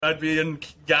I'd be in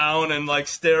gown and like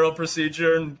sterile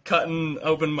procedure and cutting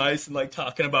open mice and like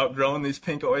talking about growing these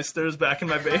pink oysters back in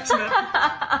my basement.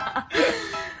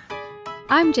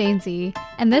 I'm Jane Z,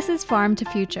 and this is Farm to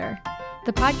Future,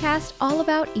 the podcast all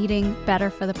about eating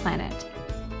better for the planet.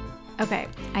 Okay,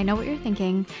 I know what you're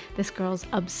thinking. This girl's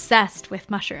obsessed with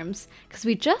mushrooms, because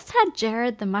we just had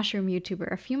Jared, the mushroom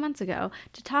YouTuber, a few months ago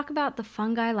to talk about the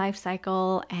fungi life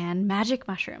cycle and magic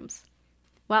mushrooms.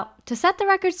 Well, to set the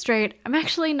record straight, I'm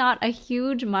actually not a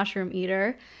huge mushroom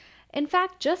eater. In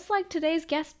fact, just like today's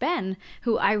guest Ben,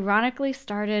 who ironically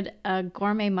started a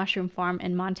gourmet mushroom farm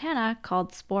in Montana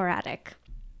called Sporadic.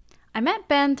 I met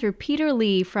Ben through Peter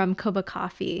Lee from Koba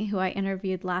Coffee, who I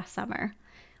interviewed last summer.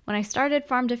 When I started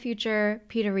Farm to Future,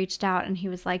 Peter reached out and he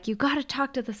was like, "You gotta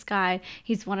talk to this guy.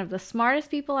 He's one of the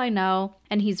smartest people I know,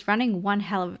 and he's running one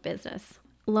hell of a business."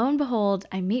 Lo and behold,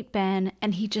 I meet Ben,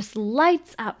 and he just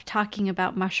lights up talking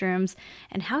about mushrooms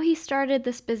and how he started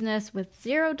this business with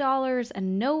 $0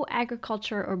 and no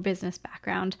agriculture or business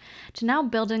background to now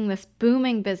building this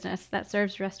booming business that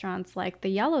serves restaurants like the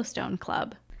Yellowstone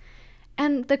Club.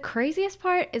 And the craziest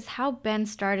part is how Ben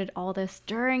started all this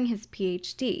during his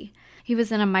PhD. He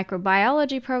was in a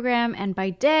microbiology program, and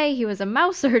by day he was a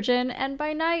mouse surgeon, and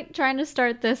by night trying to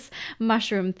start this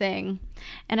mushroom thing.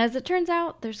 And as it turns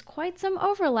out, there's quite some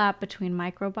overlap between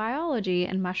microbiology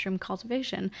and mushroom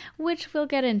cultivation, which we'll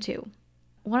get into.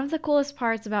 One of the coolest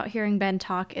parts about hearing Ben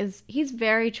talk is he's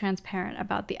very transparent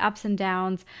about the ups and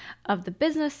downs of the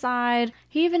business side.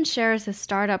 He even shares his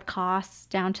startup costs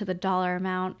down to the dollar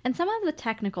amount and some of the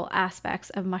technical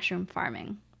aspects of mushroom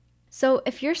farming. So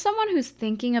if you're someone who's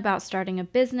thinking about starting a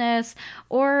business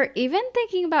or even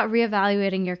thinking about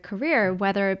reevaluating your career,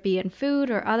 whether it be in food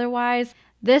or otherwise,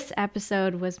 this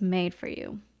episode was made for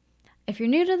you. If you're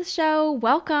new to the show,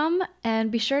 welcome, and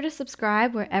be sure to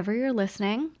subscribe wherever you're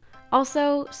listening.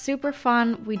 Also, super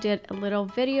fun, we did a little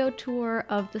video tour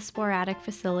of the Sporadic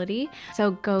facility,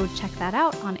 so go check that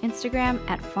out on Instagram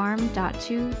at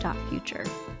farm.to.future.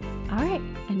 All right,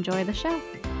 enjoy the show.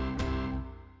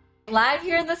 Live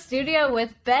here in the studio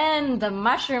with Ben, the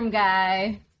mushroom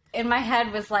guy. In my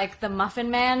head was like the Muffin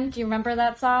Man. Do you remember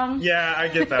that song? Yeah, I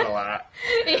get that a lot.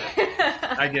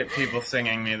 Yeah. I get people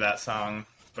singing me that song,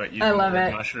 but you I love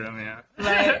it. Mushroom,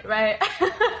 yeah. Right.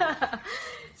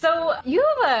 So you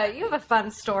have a fun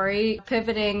story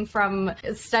pivoting from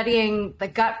studying the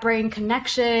gut-brain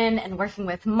connection and working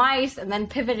with mice and then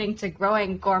pivoting to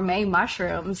growing gourmet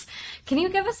mushrooms. Can you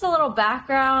give us a little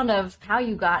background of how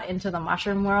you got into the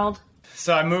mushroom world?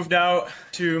 So I moved out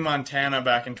to Montana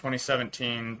back in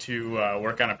 2017 to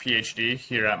work on a PhD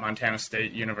here at Montana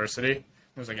State University. It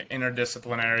was like an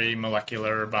interdisciplinary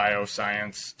molecular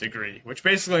bioscience degree, which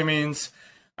basically means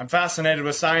I'm fascinated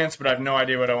with science, but I have no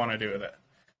idea what I want to do with it.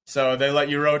 So they let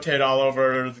you rotate all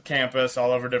over the campus,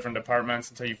 all over different departments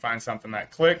until you find something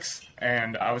that clicks.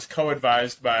 And I was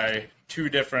co-advised by two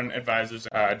different advisors,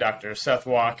 Dr. Seth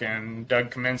Walk and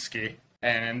Doug Kaminsky.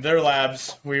 And in their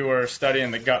labs, we were studying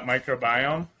the gut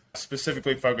microbiome,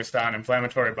 specifically focused on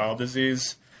inflammatory bowel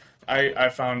disease. I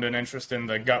found an interest in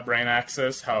the gut-brain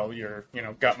axis, how your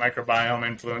gut microbiome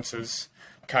influences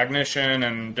cognition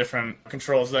and different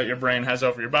controls that your brain has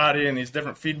over your body and these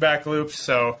different feedback loops.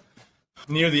 So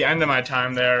near the end of my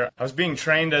time there, I was being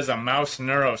trained as a mouse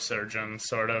neurosurgeon,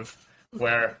 sort of,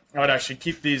 where I would actually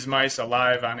keep these mice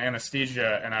alive on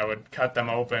anesthesia, and I would cut them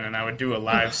open, and I would do a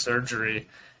live surgery,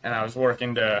 and I was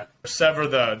working to sever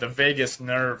the vagus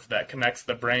nerve that connects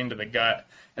the brain to the gut,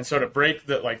 and sort of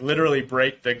literally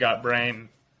break the gut-brain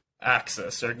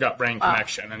axis, or gut-brain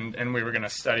connection, and we were going to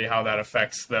study how that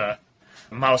affects the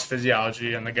mouse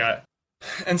physiology in the gut.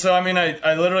 And so,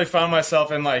 I literally found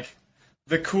myself in,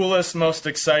 the coolest, most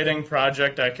exciting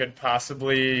project I could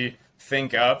possibly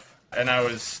think up, and I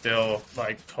was still,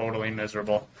 totally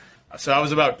miserable. So I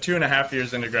was about 2.5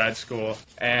 years into grad school,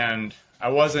 and I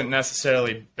wasn't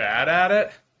necessarily bad at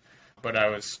it, but I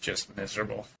was just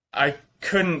miserable. I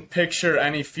couldn't picture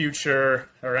any future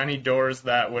or any doors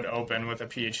that would open with a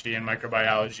PhD in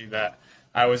microbiology that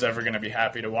I was ever going to be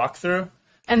happy to walk through.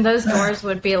 And those doors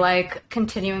would be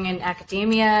continuing in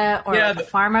academia or a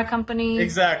pharma company?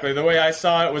 Exactly. The way I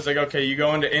saw it was okay, you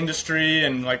go into industry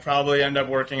and probably end up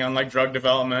working on drug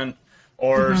development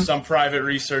or some private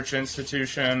research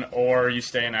institution, or you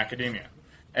stay in academia.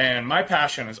 And my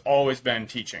passion has always been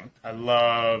teaching. I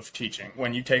love teaching.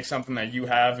 When you take something that you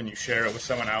have and you share it with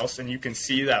someone else and you can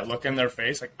see that look in their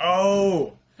face,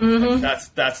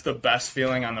 that's the best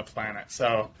feeling on the planet.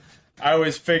 So I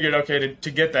always figured, to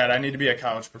get that, I need to be a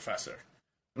college professor.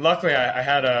 Luckily, I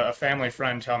had a family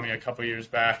friend tell me a couple years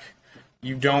back,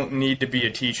 you don't need to be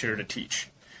a teacher to teach.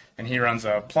 and he runs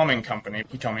a plumbing company.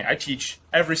 He told me, I teach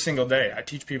every single day. I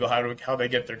teach people how they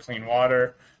get their clean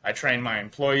water. I train my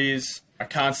employees. I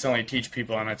constantly teach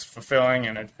people, and it's fulfilling,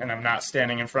 and I'm not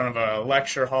standing in front of a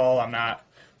lecture hall. I'm not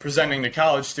presenting to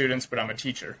college students, but I'm a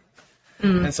teacher.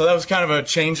 And so that was kind of a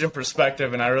change in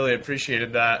perspective, and I really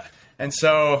appreciated that. And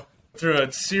so through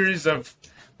a series of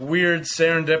weird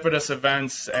serendipitous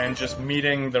events and just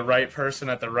meeting the right person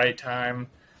at the right time,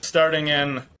 starting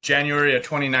in January of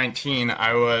 2019,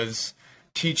 I was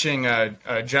teaching a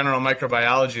general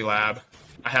microbiology lab.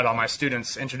 I had all my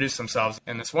students introduce themselves,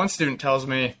 and this one student tells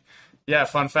me, yeah,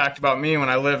 fun fact about me, when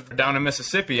I lived down in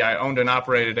Mississippi, I owned and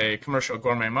operated a commercial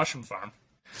gourmet mushroom farm.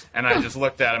 And I just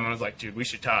looked at him and was like, dude, we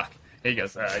should talk. He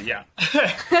goes, yeah.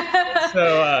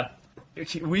 So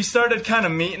we started kind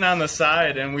of meeting on the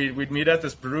side, and we'd meet at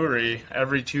this brewery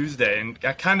every Tuesday, and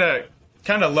got kind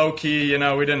of low key, you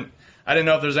know. I didn't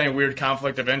know if there's any weird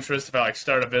conflict of interest if I like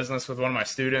start a business with one of my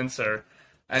students or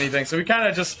anything. So we kind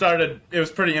of just started. It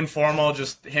was pretty informal,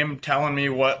 just him telling me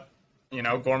what, you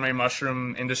know, gourmet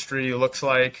mushroom industry looks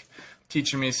like,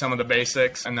 teaching me some of the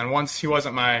basics, and then once he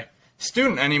wasn't my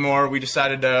student anymore, we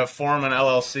decided to form an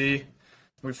LLC.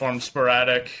 We formed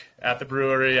Sporadic at the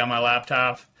brewery on my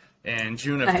laptop in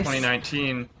June of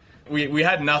 2019. We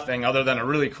had nothing other than a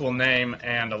really cool name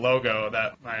and a logo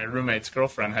that my roommate's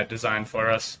girlfriend had designed for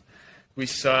us. We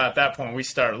saw at that point, we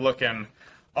started looking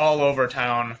all over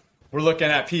town. We're looking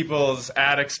at people's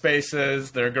attic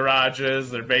spaces, their garages,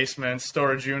 their basements,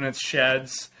 storage units,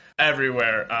 sheds,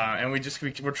 everywhere. And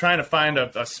we're trying to find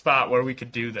a spot where we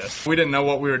could do this. We didn't know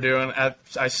what we were doing.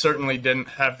 I certainly didn't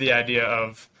have the idea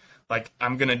of, like,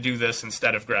 I'm going to do this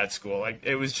instead of grad school. Like,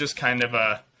 it was just kind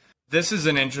of this is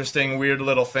an interesting, weird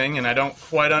little thing, and I don't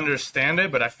quite understand it,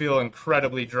 but I feel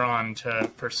incredibly drawn to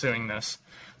pursuing this.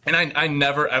 And I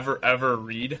never, ever, ever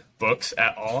read books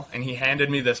at all, and he handed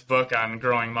me this book on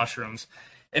growing mushrooms,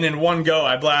 and in one go,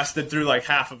 I blasted through, like,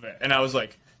 half of it, and I was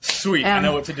like, sweet, I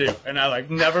know what to do. And I, like,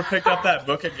 never picked up that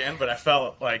book again, but I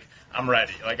felt like I'm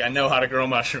ready. Like, I know how to grow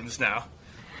mushrooms now.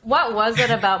 What was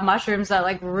it about mushrooms that,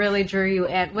 like, really drew you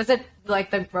in? Was it, like,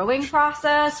 the growing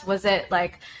process? Was it,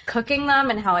 like, cooking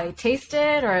them and how they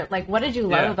tasted? Or, like, what did you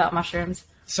love about mushrooms?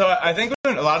 So I think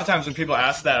a lot of times when people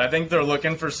ask that, I think they're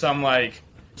looking for some, like,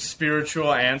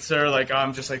 spiritual answer. Like, oh,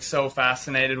 I'm just, like, so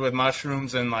fascinated with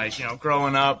mushrooms and, like, you know,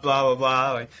 growing up, blah, blah,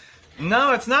 blah. Like,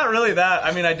 no, it's not really that.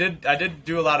 I mean, I did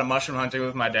do a lot of mushroom hunting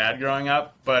with my dad growing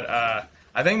up. But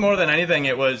I think more than anything,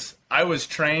 I was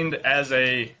trained as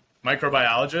a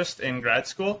microbiologist in grad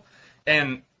school,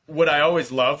 and what I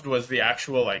always loved was the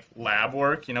actual, like, lab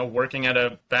work, you know, working at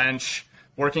a bench,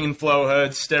 working in flow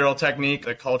hoods, sterile technique,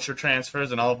 the culture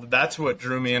transfers, and all of that. That's what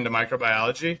drew me into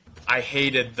microbiology. I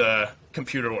hated the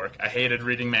computer work. I hated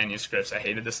reading manuscripts. I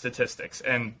hated the statistics,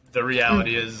 and the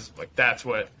reality is, like, that's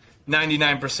what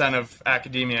 99% of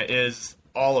academia is,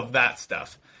 all of that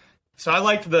stuff. So I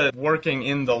liked the working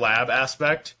in the lab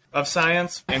aspect of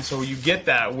science, and so you get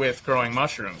that with growing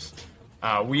mushrooms.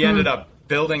 We ended up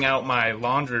building out my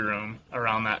laundry room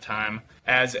around that time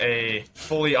as a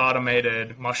fully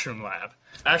automated mushroom lab.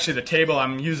 Actually, the table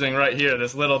I'm using right here,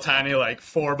 this little tiny, like,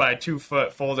 4x2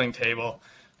 foot folding table,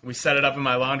 we set it up in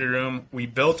my laundry room. We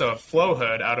built a flow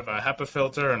hood out of a HEPA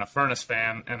filter and a furnace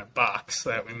fan and a box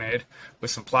that we made with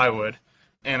some plywood.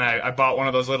 And I bought one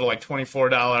of those little, like,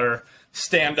 $24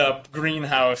 stand-up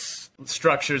greenhouse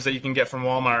structures that you can get from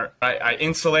Walmart. I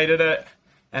insulated it,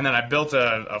 and then I built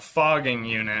a fogging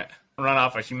unit run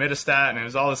off a humidistat, and it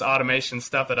was all this automation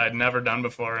stuff that I'd never done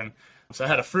before. And so I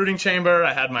had a fruiting chamber,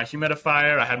 I had my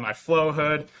humidifier, I had my flow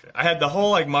hood. I had the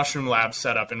whole, like, mushroom lab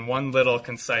set up in one little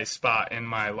concise spot in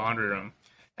my laundry room.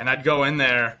 And I'd go in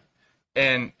there,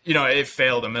 and, you know, it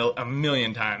failed a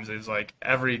million times. It was like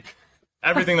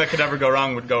everything that could ever go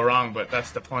wrong would go wrong, but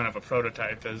that's the point of a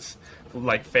prototype, is,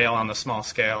 like, fail on the small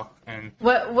scale. And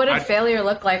what did failure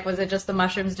look like? Was it just the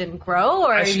mushrooms didn't grow,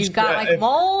 or you got, like,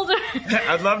 mold?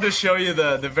 I'd love to show you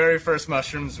the very first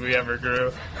mushrooms we ever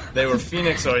grew. They were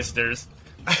Phoenix oysters.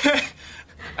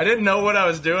 I didn't know what I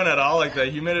was doing at all. Like, the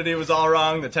humidity was all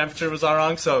wrong, the temperature was all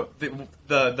wrong, so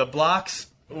the blocks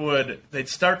they'd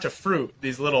start to fruit,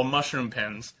 these little mushroom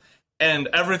pins, and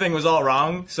everything was all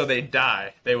wrong, so they'd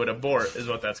die. They would abort, is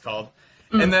what that's called.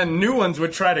 And then new ones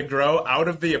would try to grow out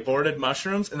of the aborted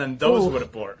mushrooms, and then those would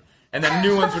abort. And then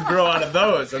new ones would grow out of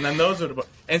those, and then those would abort.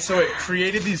 And so it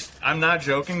created these, I'm not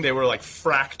joking, they were like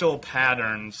fractal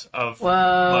patterns of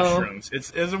mushrooms.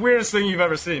 It's the weirdest thing you've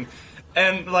ever seen.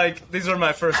 And, like, these were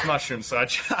my first mushrooms, so I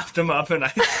chopped them up and I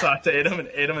sauteed them and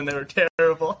ate them, and they were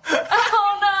terrible.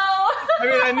 Oh, no!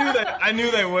 I mean, I knew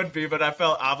they would be, but I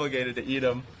felt obligated to eat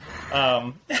them.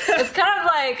 It's kind of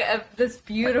like this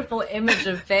beautiful image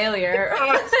of failure.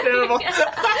 Oh, it's terrible.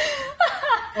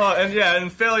 Well,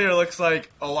 and failure looks like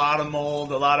a lot of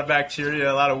mold, a lot of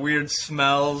bacteria, a lot of weird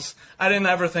smells. I didn't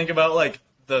ever think about, like,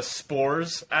 the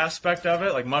spores aspect of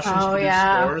it. Like, mushrooms produce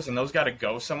spores, and those got to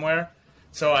go somewhere.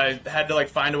 So I had to, like,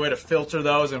 find a way to filter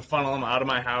those and funnel them out of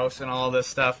my house and all this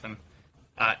stuff. And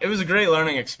it was a great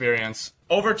learning experience.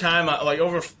 Over time,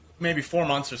 over maybe 4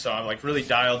 months or so, I, like, really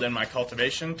dialed in my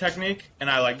cultivation technique. And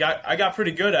I got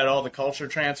pretty good at all the culture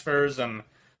transfers and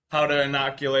how to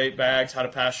inoculate bags, how to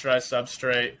pasteurize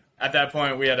substrate. At that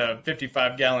point, we had a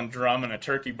 55-gallon drum and a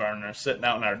turkey burner sitting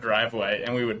out in our driveway,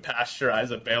 and we would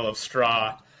pasteurize a bale of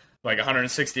straw, like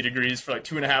 160 degrees for like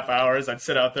 2.5 hours. I'd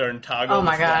sit out there and toggle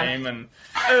the flame, and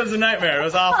it was a nightmare. It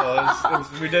was awful.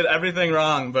 We did everything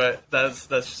wrong, but that's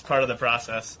just part of the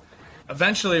process.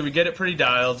 Eventually, we get it pretty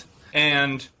dialed,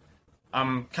 and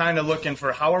I'm kind of looking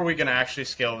for how are we going to actually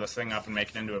scale this thing up and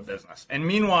make it into a business. And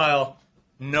meanwhile,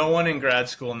 no one in grad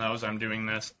school knows I'm doing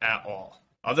this at all.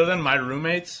 Other than my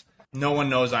roommates, no one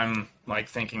knows I'm, like,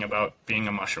 thinking about being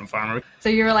a mushroom farmer. So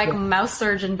you were like mouse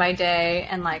surgeon by day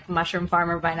and like mushroom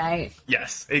farmer by night.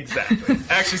 Yes, exactly.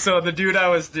 Actually, so the dude I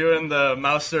was doing the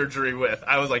mouse surgery with,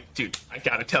 I was like, dude, I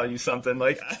gotta tell you something.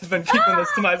 Like, I've been keeping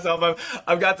this to myself.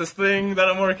 I've got this thing that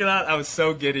I'm working on. I was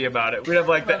so giddy about it. We'd have,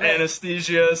 like, the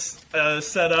anesthesia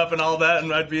set up and all that,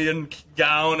 and I'd be in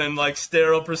gown and, like,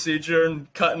 sterile procedure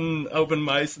and cutting open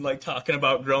mice and, like, talking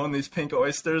about growing these pink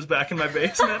oysters back in my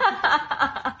basement.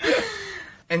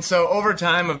 And so over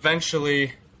time,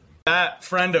 eventually, that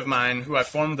friend of mine who I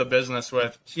formed the business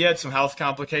with, he had some health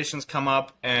complications come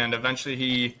up, and eventually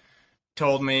he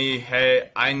told me, hey,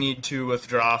 I need to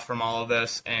withdraw from all of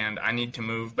this, and I need to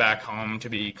move back home to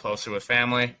be closer with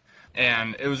family.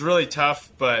 And it was really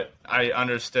tough, but I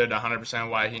understood 100%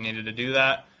 why he needed to do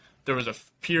that. There was a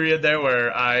period there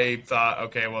where I thought,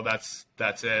 okay, well, that's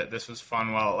it. This was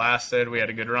fun while it lasted. We had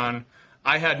a good run.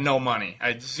 I had no money.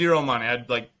 I had zero money. I had,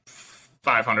 like,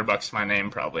 $500 to my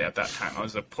name probably at that time. I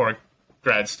was a poor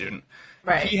grad student.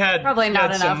 Right. He had probably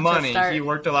not enough some money. To start. He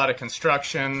worked a lot of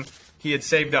construction. He had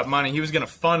saved up money. He was going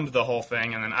to fund the whole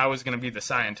thing, and then I was going to be the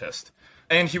scientist.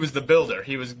 And he was the builder.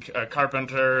 He was a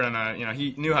carpenter, and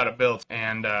he knew how to build.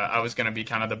 And I was going to be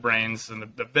kind of the brains and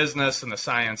the business and the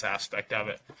science aspect of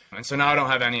it. And so now I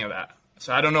don't have any of that.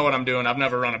 So I don't know what I'm doing. I've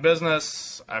never run a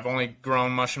business. I've only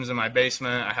grown mushrooms in my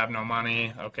basement. I have no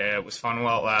money. Okay, it was fun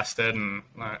while it lasted, and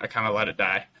I kind of let it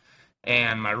die.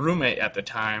 And my roommate at the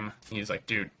time, he's like,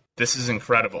 dude, this is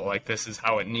incredible. Like, this is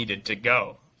how it needed to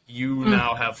go. You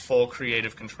now have full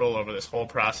creative control over this whole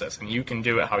process, and you can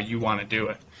do it how you want to do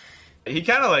it. He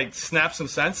kind of, like, snapped some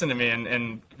sense into me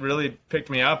and really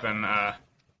picked me up, and I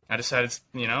decided,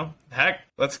 heck,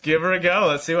 let's give her a go.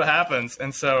 Let's see what happens.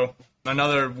 And so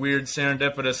another weird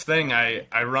serendipitous thing,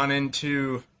 I run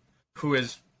into who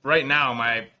is right now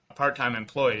my part-time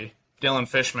employee, Dylan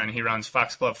Fishman. He runs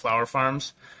Foxglove Flower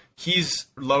Farms. He's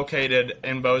located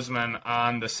in Bozeman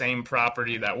on the same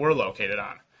property that we're located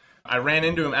on. I ran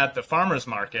into him at the farmer's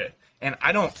market, and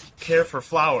I don't care for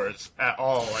flowers at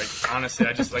all. Like, honestly,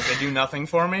 I just, like, they do nothing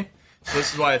for me. So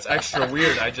this is why it's extra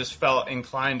weird. I just felt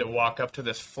inclined to walk up to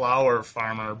this flower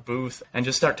farmer booth and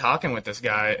just start talking with this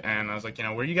guy. And I was like,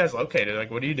 where are you guys located?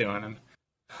 Like, what are you doing? And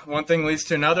one thing leads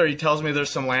to another. He tells me there's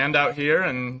some land out here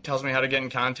and tells me how to get in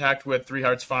contact with Three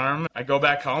Hearts Farm. I go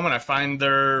back home and I find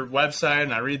their website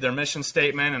and I read their mission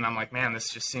statement. And I'm like, man, this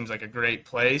just seems like a great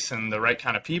place and the right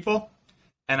kind of people.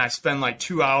 And I spend like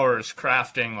 2 hours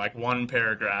crafting like one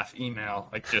paragraph email,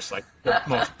 like just like the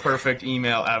most perfect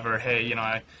email ever. Hey,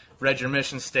 I read your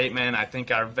mission statement. I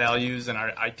think our values and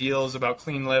our ideals about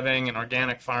clean living and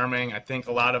organic farming, I think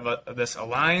a lot of this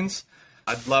aligns.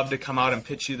 I'd love to come out and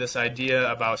pitch you this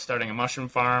idea about starting a mushroom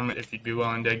farm if you'd be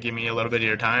willing to give me a little bit of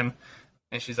your time.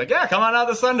 And she's like, yeah, come on out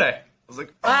this Sunday. I was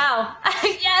like, oh. Wow.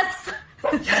 Yes.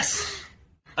 Yes.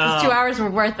 Those 2 hours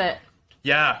were worth it.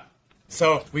 Yeah.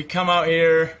 So we come out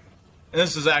here. And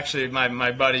this was actually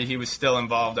my buddy. He was still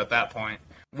involved at that point.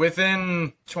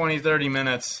 Within 20, 30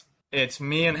 minutes, it's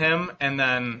me and him, and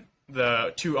then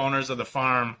the two owners of the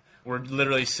farm were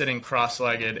literally sitting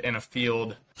cross-legged in a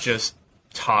field just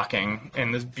talking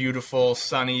in this beautiful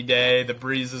sunny day. The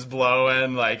breeze is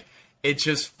blowing. Like, it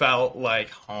just felt like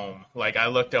home. Like, I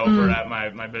looked over at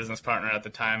my business partner at the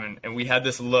time, and we had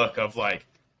this look of, like,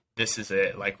 this is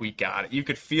it. Like, we got it. You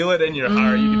could feel it in your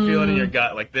heart. You could feel it in your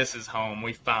gut. Like, this is home.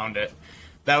 We found it.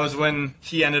 That was when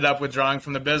he ended up withdrawing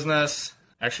from the business.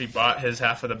 Actually bought his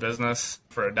half of the business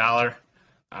for $1.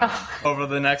 Over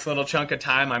the next little chunk of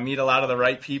time, I meet a lot of the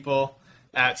right people.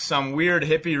 at some weird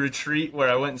hippie retreat where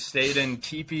I went and stayed in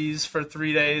teepees for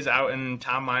 3 days out in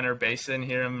Tom Miner Basin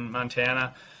here in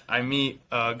Montana. I meet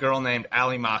a girl named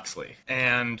Allie Moxley,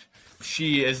 and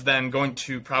she is then going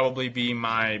to probably be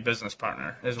my business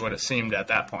partner, is what it seemed at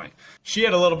that point. She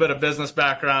had a little bit of business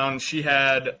background. She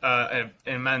had an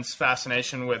immense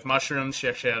fascination with mushrooms. She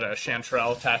actually had a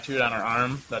chanterelle tattooed on her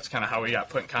arm. That's kind of how we got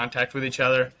put in contact with each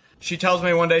other. She tells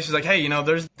me one day, she's like, hey,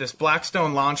 there's this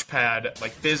Blackstone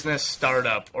Launchpad, business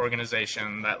startup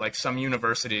organization that, some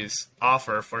universities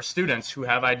offer for students who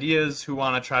have ideas, who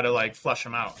want to try to, flush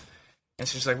them out. And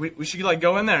so she's like, we should,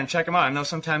 go in there and check them out. I know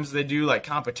sometimes they do,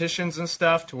 competitions and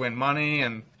stuff to win money.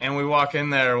 And we walk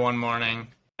in there one morning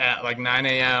at, 9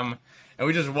 a.m., and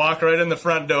we just walk right in the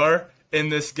front door.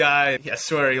 And this guy, I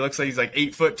swear, he looks like he's,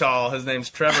 8 foot tall. His name's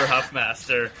Trevor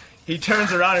Huffmaster. He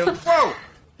turns around and goes, whoa,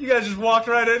 you guys just walked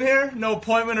right in here? No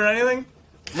appointment or anything?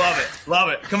 Love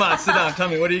it. Come on, sit down. Tell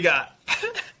me, what do you got?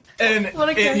 And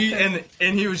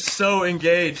he was so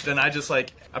engaged, and I just,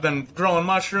 I've been growing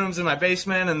mushrooms in my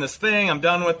basement and this thing. I'm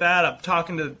done with that. I'm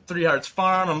talking to Three Hearts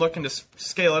Farm. I'm looking to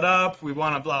scale it up. We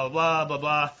want to blah, blah, blah, blah,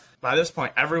 blah. By this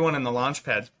point, everyone in the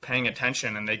Launchpad's paying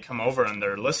attention, and they come over and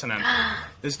they're listening.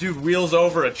 This dude wheels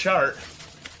over a chart,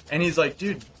 and he's like,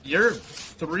 dude, you're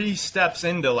 3 steps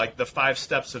into, the 5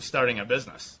 steps of starting a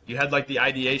business. You had, the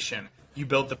ideation. You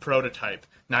built the prototype.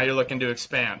 Now you're looking to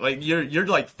expand. You're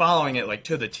following it,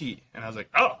 to the T. And I was like,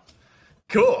 oh,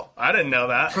 cool. I didn't know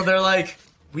that. So they're like,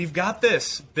 we've got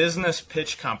this business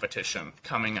pitch competition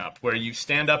coming up where you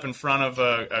stand up in front of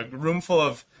a room full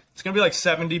of, it's going to be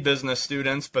 70 business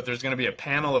students, but there's going to be a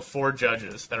panel of 4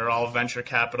 judges that are all venture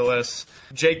capitalists.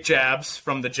 Jake Jabs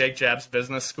from the Jake Jabs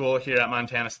Business School here at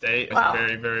Montana State is a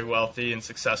very, very wealthy and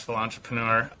successful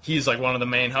entrepreneur. He's one of the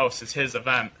main hosts. It's his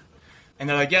event. And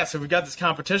they're like, yeah, so we've got this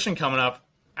competition coming up.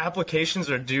 Applications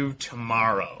are due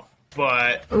tomorrow,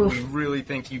 but we really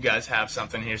think you guys have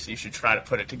something here, so you should try to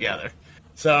put it together.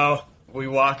 So we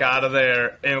walk out of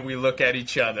there, and we look at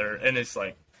each other, and it's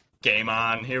game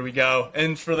on, here we go.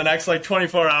 And for the next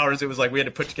 24 hours, it was we had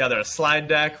to put together a slide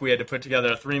deck, we had to put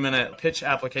together a 3-minute pitch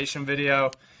application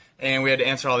video, and we had to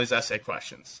answer all these essay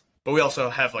questions. But we also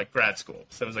have grad school.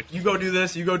 So it was you go do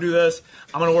this,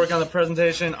 I'm going to work on the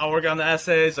presentation, I'll work on the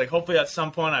essays. Hopefully at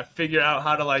some point I figure out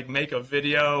how to make a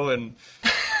video, and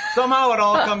somehow it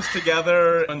all comes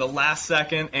together in the last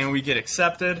second, and we get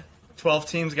accepted. 12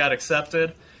 teams got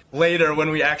accepted. Later, when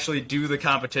we actually do the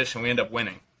competition, we end up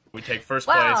winning. We take first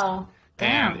place.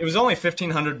 And it was only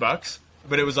 $1,500,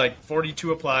 but it was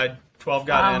 42 applied, 12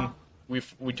 got in.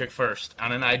 We took first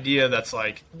on an idea that's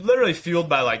literally fueled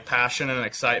by passion and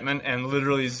excitement and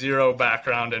literally zero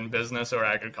background in business or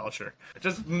agriculture.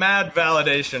 Just mad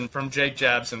validation from Jake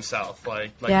Jabs himself.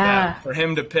 That. For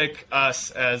him to pick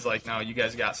us as no, you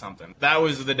guys got something. That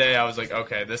was the day I was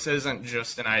okay, this isn't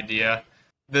just an idea.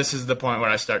 This is the point where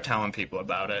I start telling people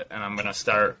about it, and I'm going to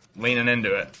start leaning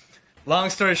into it. Long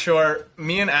story short,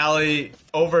 me and Allie,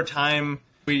 over time,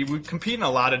 we compete in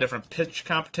a lot of different pitch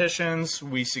competitions.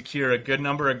 We secure a good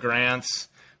number of grants.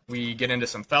 We get into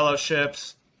some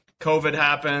fellowships. COVID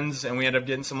happens, and we end up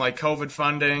getting some COVID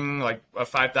funding, a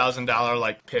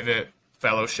 $5,000 pivot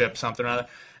fellowship, something or other.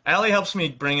 Allie helps me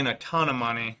bring in a ton of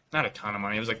money. Not a ton of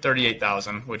money. It was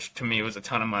 $38,000, which to me was a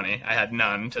ton of money. I had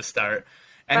none to start.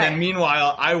 And then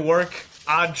meanwhile, I work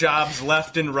odd jobs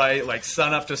left and right,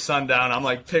 sun up to sundown.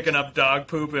 I'm picking up dog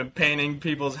poop and painting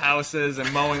people's houses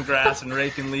and mowing grass and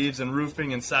raking leaves and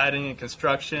roofing and siding and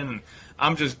construction. And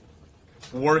I'm just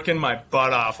working my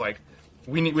butt off.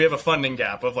 We have a funding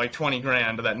gap of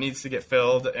 $20,000 that needs to get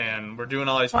filled, and we're doing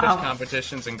all these pitch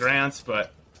competitions and grants,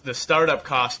 but the startup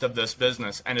cost of this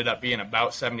business ended up being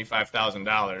about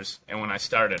 $75,000, and when I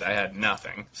started, I had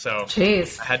nothing. So I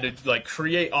had to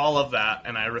create all of that,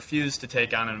 and I refused to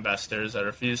take on investors. I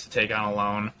refused to take on a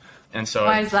loan, and so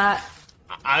why is that?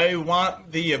 I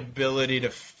want the ability to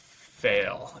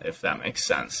fail, if that makes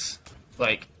sense.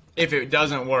 If it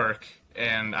doesn't work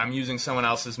and I'm using someone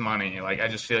else's money, I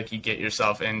just feel you get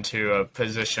yourself into a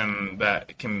position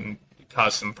that can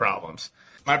cause some problems.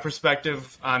 My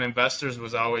perspective on investors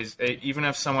was always, even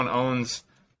if someone owns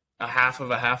a half of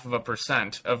a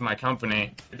percent of my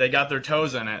company, they got their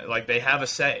toes in it. They have a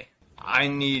say. I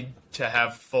need to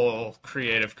have full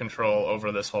creative control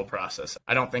over this whole process.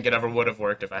 I don't think it ever would have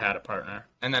worked if I had a partner.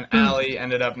 And then Allie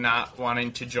ended up not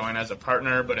wanting to join as a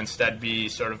partner, but instead be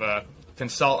sort of a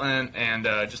consultant and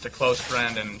just a close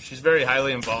friend, and she's very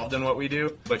highly involved in what we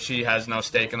do, but she has no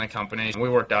stake in the company. We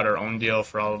worked out our own deal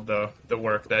for all of the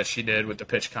work that she did with the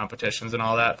pitch competitions and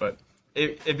all that, but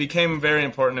it became very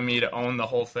important to me to own the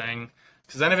whole thing,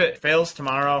 because then if it fails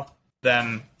tomorrow,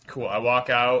 then cool, I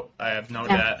walk out, I have no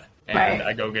debt, and Right.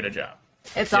 I go get a job.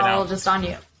 It's You all know? just on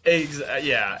you.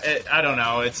 I don't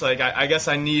know. It's like I guess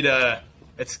I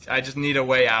just need a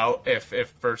way out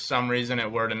if for some reason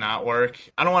it were to not work.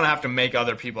 I don't want to have to make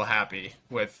other people happy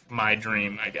with my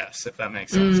dream, I guess, if that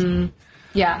makes sense.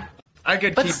 Yeah. I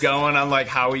could keep going on like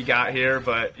how we got here,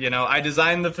 but I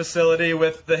designed the facility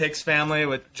with the Hicks family,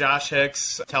 with Josh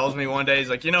Hicks. Tells me one day, he's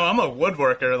like, I'm a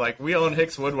woodworker. Like, we own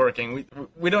Hicks Woodworking.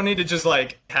 We don't need to just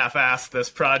like half-ass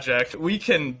this project. We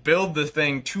can build the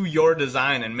thing to your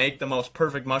design and make the most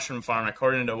perfect mushroom farm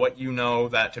according to what you know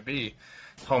that to be.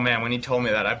 Oh man, when he told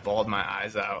me that, I bawled my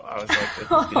eyes out. I was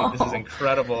like, this is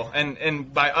incredible.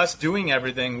 And by us doing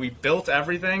everything, we built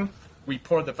everything. We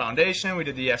poured the foundation, we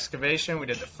did the excavation, we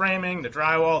did the framing, the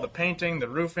drywall, the painting, the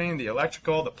roofing, the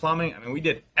electrical, the plumbing. I mean, we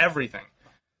did everything.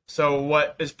 So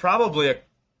what is probably a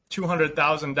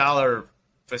 $200,000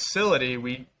 facility,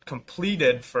 we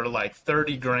completed for like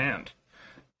 30 grand.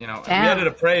 We had it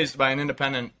appraised by an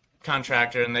independent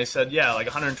contractor, and they said, yeah, like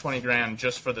 120 grand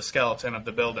just for the skeleton of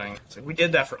the building. So we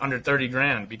did that for under 30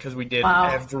 grand because we did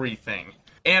everything.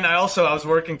 And I was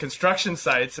working construction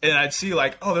sites, and I'd see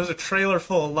like, oh, there's a trailer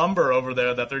full of lumber over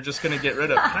there that they're just going to get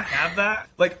rid of. Can I have that?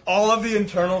 Like, all of the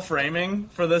internal framing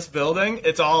for this building,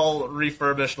 it's all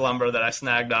refurbished lumber that I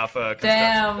snagged off a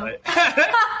construction site.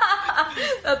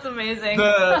 That's amazing.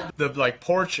 The like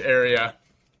porch area,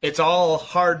 it's all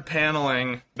hard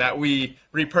paneling that we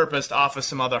repurposed off of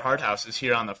some other hard houses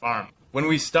here on the farm. When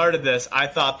we started this, I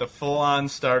thought the full-on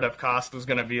startup cost was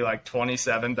going to be like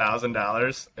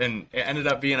 $27,000, and it ended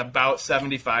up being about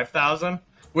 $75,000,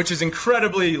 which is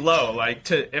incredibly low. Like,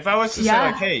 if I was to say,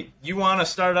 like, hey, you want to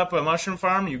start up a mushroom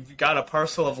farm, you've got a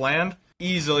parcel of land,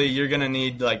 easily you're going to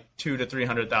need like $200,000 to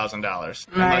 $300,000,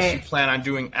 unless you plan on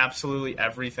doing absolutely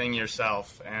everything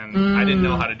yourself. And I didn't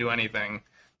know how to do anything.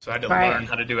 So I had to learn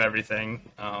how to do everything.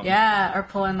 Or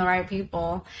pull in the right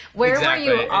people. Where were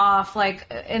you off?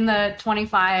 Like, in the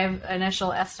 25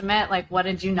 initial estimate, like, what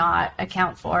did you not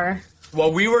account for?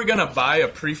 Well, we were going to buy a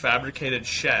prefabricated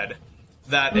shed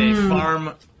that a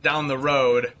farm down the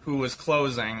road who was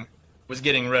closing was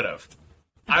getting rid of.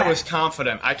 Okay. I was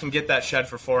confident I can get that shed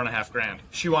for $4.5 grand.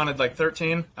 She wanted like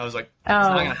 13. I was like, it's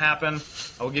not going to happen.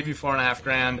 I will give you $4.5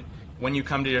 grand. When you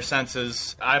come to your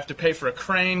senses, I have to pay for a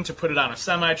crane to put it on a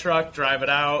semi-truck, drive it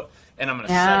out, and I'm going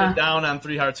to set it down on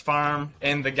Three Hearts Farm.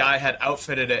 And the guy had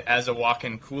outfitted it as a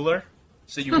walk-in cooler.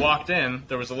 So you walked in,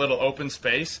 there was a little open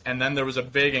space, and then there was a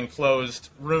big enclosed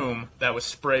room that was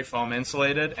spray foam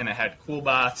insulated, and it had cool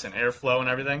bots and airflow and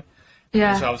everything.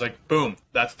 Yeah. And so I was like, boom,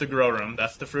 that's the grow room,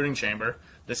 that's the fruiting chamber.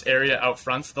 This area out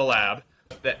front's the lab.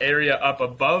 The area up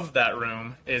above that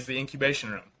room is the incubation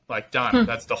room. Like, done.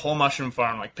 That's the whole mushroom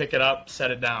farm. Like, pick it up, set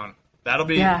it down. That'll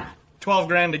be 12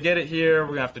 grand to get it here. We're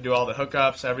going to have to do all the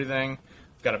hookups, everything.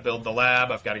 I've got to build the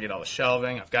lab. I've got to get all the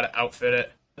shelving. I've got to outfit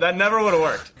it. That never would have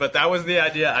worked. But that was the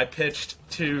idea I pitched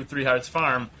to Three Hearts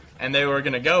Farm, and they were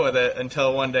going to go with it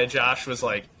until one day Josh was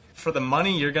like, for the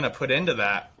money you're going to put into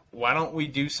that, why don't we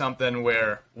do something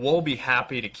where we'll be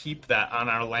happy to keep that on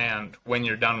our land when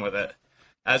you're done with it?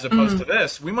 As opposed to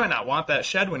this, we might not want that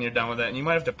shed when you're done with it, and you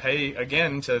might have to pay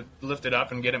again to lift it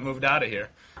up and get it moved out of here.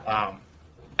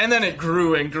 And then it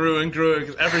grew and grew and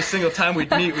grew. Every single time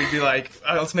we'd meet, we'd be like,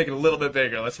 let's make it a little bit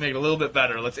bigger. Let's make it a little bit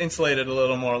better. Let's insulate it a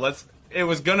little more. It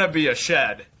was going to be a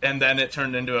shed, and then it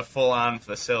turned into a full-on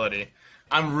facility.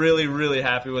 I'm really, really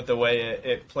happy with the way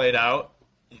it played out.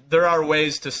 There are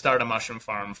ways to start a mushroom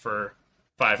farm for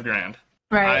 $5 grand.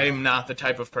 Right. I'm not the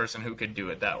type of person who could do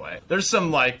it that way. There's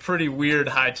some like pretty weird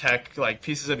high-tech like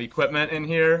pieces of equipment in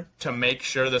here to make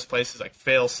sure this place is like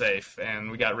fail-safe, and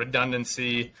we got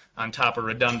redundancy on top of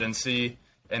redundancy,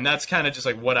 and that's kind of just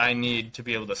like what I need to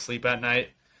be able to sleep at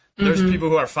night. There's people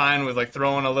who are fine with like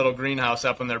throwing a little greenhouse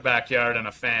up in their backyard and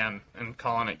a fan and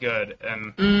calling it good.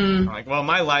 And I'm like, well,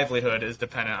 my livelihood is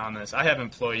dependent on this. I have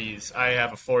employees. I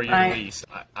have a 4-year lease.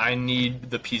 I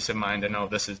need the peace of mind to know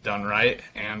this is done right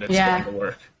and it's going to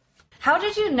work. How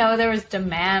did you know there was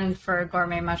demand for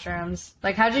gourmet mushrooms?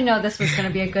 Like, how did you know this was going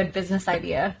to be a good business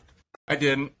idea? I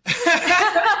didn't.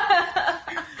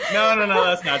 No,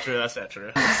 that's not true. That's not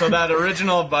true. So that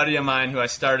original buddy of mine who I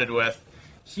started with,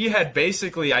 he had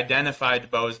basically identified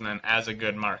Bozeman as a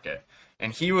good market.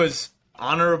 And he was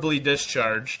honorably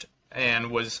discharged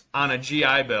and was on a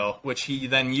GI Bill, which he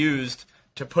then used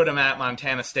to put him at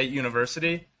Montana State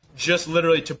University, just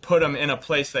literally to put him in a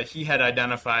place that he had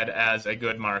identified as a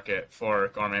good market for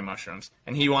gourmet mushrooms.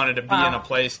 And he wanted to be in a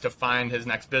place to find his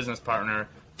next business partner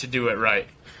to do it right.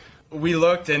 We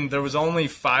looked, and there was only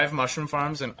 5 mushroom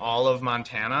farms in all of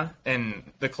Montana,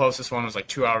 and the closest one was like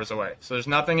 2 hours away. So there's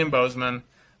nothing in Bozeman.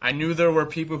 I knew there were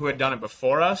people who had done it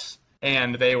before us,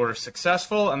 and they were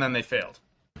successful and then they failed.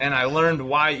 And I learned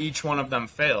why each one of them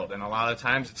failed. And a lot of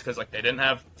times it's because like they didn't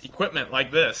have equipment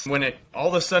like this. When it all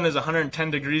of a sudden is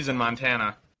 110 degrees in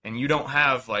Montana and you don't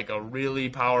have like a really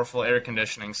powerful air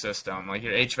conditioning system, like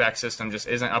your HVAC system just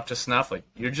isn't up to snuff, like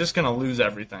you're just going to lose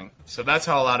everything. So that's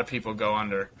how a lot of people go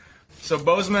under. So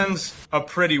Bozeman's a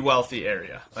pretty wealthy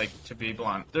area, like, to be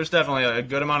blunt. There's definitely a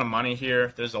good amount of money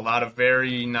here. There's a lot of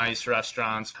very nice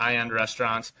restaurants, high-end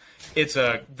restaurants. It's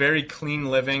a very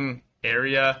clean living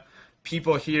area.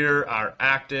 People here are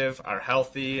active, are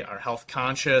healthy, are health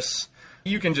conscious.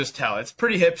 You can just tell. It's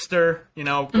pretty hipster. You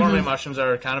know, gourmet mushrooms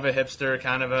are kind of a hipster,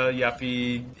 kind of a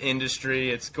yuppie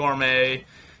industry. It's gourmet.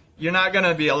 You're not going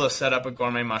to be able to set up a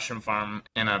gourmet mushroom farm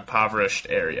in a impoverished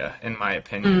area, in my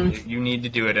opinion. You need to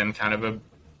do it in kind of a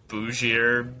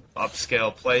bougier,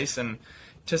 upscale place. And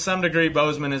to some degree,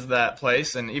 Bozeman is that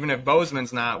place. And even if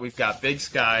Bozeman's not, we've got Big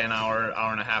Sky an hour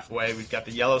and a half away. We've got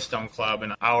the Yellowstone Club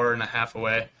an hour and a half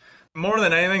away. More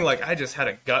than anything, like, I just had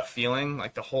a gut feeling,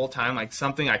 like, the whole time, like,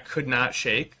 something I could not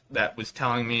shake that was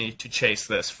telling me to chase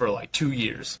this for, like, 2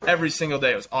 years. Every single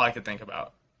day, it was all I could think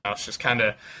about. I was just kind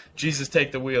of, Jesus,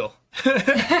 take the wheel.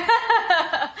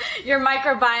 Your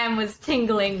microbiome was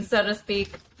tingling, so to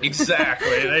speak. Exactly.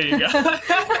 There you go.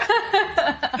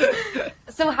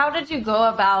 So how did you go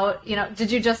about,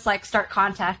 did you just, like, start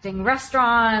contacting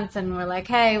restaurants and we're like,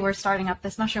 hey, we're starting up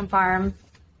this mushroom farm?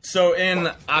 So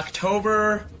in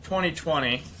October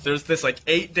 2020, there's this, like,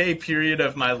 8-day period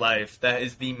of my life that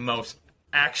is the most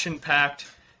action-packed,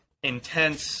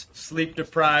 intense,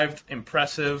 sleep-deprived,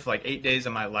 impressive, like, 8 days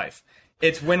of my life.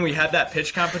 It's when we had that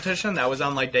pitch competition. That was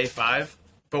on, like, day 5.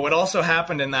 But what also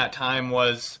happened in that time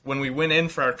was when we went in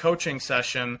for our coaching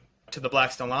session to the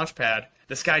Blackstone Launchpad,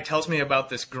 this guy tells me about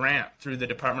this grant through the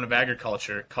Department of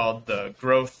Agriculture called the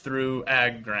Growth Through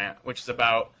Ag Grant, which is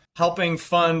about helping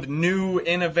fund new,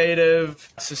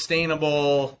 innovative,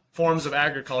 sustainable forms of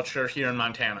agriculture here in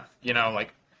Montana. You know,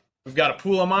 like, we've got a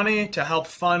pool of money to help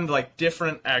fund, like,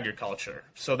 different agriculture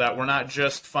so that we're not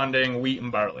just funding wheat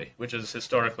and barley, which is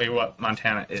historically what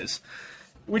Montana is.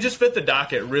 We just fit the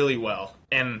docket really well,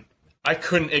 and I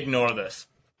couldn't ignore this.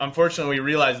 Unfortunately, we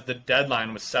realized the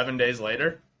deadline was 7 days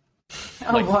later.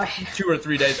 Oh, boy. 2 or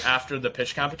 3 days after the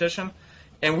pitch competition,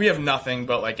 and we have nothing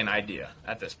but, like, an idea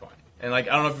at this point. And, like,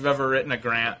 I don't know if you've ever written a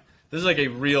grant. This is, like, a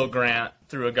real grant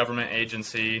through a government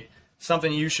agency,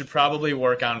 something you should probably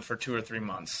work on for 2 or 3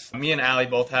 months. Me and Allie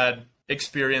both had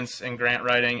experience in grant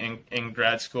writing in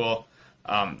grad school.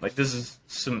 Like, this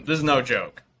is no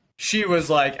joke. She was,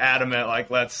 like, adamant,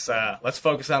 like, let's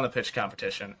focus on the pitch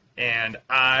competition. And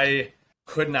I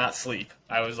could not sleep.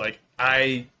 I was like,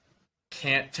 I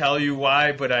can't tell you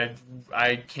why, but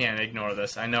I can't ignore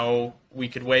this. I know we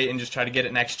could wait and just try to get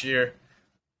it next year.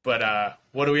 But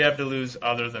what do we have to lose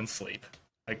other than sleep?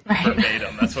 Like,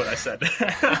 verbatim, that's what I said.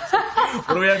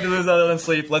 What do we have to lose other than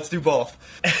sleep? Let's do both.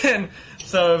 And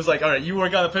so it was like, all right, you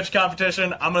work on the pitch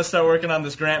competition. I'm going to start working on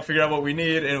this grant, figure out what we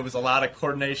need. And it was a lot of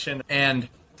coordination. And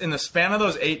in the span of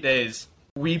those 8 days,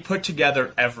 we put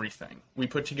together everything. We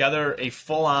put together a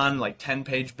full-on, like,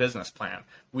 10-page business plan.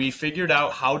 We figured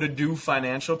out how to do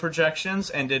financial projections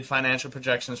and did financial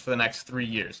projections for the next 3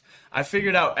 years. I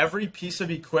figured out every piece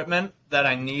of equipment that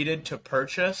I needed to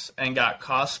purchase and got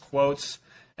cost quotes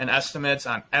and estimates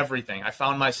on everything. I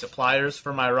found my suppliers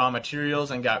for my raw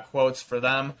materials and got quotes for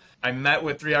them. I met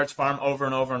with Three Arts Farm over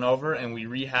and over and over, and we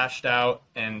rehashed out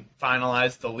and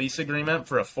finalized the lease agreement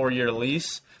for a 4-year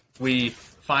lease. We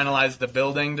finalized the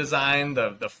building design,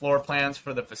 the floor plans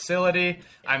for the facility.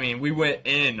 I mean, we went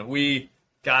in. We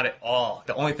got it all.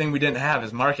 The only thing we didn't have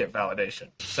is market validation.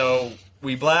 So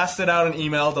we blasted out an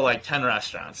email to, like, 10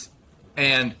 restaurants.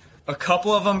 And a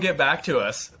couple of them get back to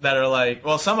us that are like,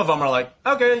 well, some of them are like,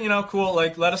 okay, cool,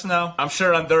 like, let us know. I'm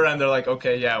sure on their end they're like,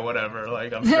 okay, yeah, whatever.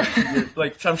 Like,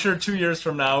 I'm sure 2 years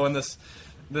from now when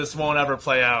this won't ever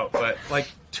play out. But, like,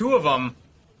 2 of them,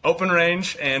 Open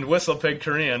Range and Whistle Pig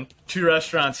Korean, 2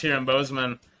 restaurants here in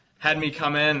Bozeman, had me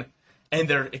come in, and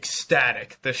they're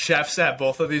ecstatic. The chefs at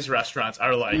both of these restaurants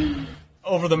are, like,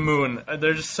 over the moon.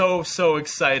 They're just so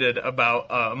excited about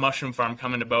a mushroom farm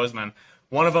coming to Bozeman.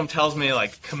 One of them tells me,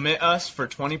 like, commit us for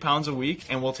 20 pounds a week,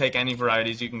 and we'll take any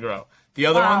varieties you can grow. The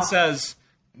other one says,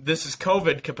 this is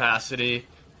COVID capacity.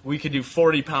 We could do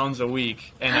 40 pounds a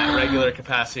week, and at regular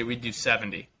capacity, we'd do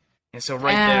 70. And so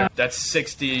there, that's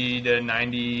 60 to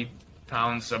 90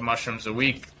 pounds of mushrooms a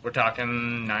week. We're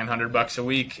talking $900 a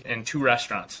week in 2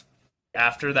 restaurants.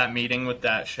 After that meeting with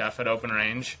that chef at Open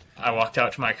Range, I walked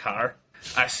out to my car.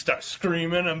 I start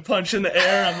screaming and punching the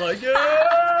air. I'm like, yeah!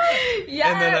 Yes!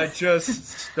 And then I just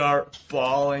start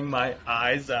bawling my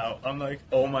eyes out. I'm like,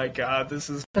 oh my God, this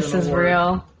is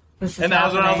real. This is And that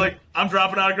was when I was happening. like, I'm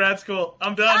dropping out of grad school.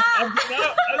 I'm done. I'm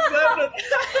done.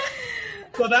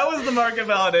 So that was the market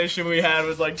validation we had,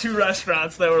 was like 2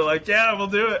 restaurants that were like, yeah, we'll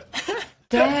do it.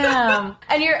 Damn.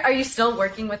 And are you still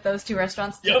working with those 2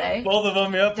 restaurants today? Yep, both of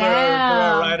them, yep. They're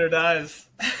Damn. our ride or dies.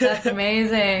 That's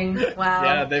amazing. Wow.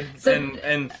 Yeah,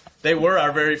 and they were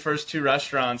our very first 2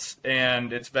 restaurants,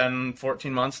 and it's been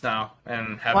 14 months now,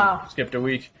 and haven't skipped a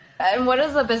week. And what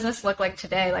does the business look like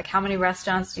today? Like, how many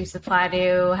restaurants do you supply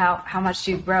to? How much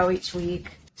do you grow each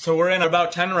week? So we're in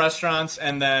about 10 restaurants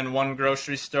and then 1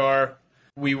 grocery store.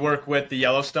 We work with the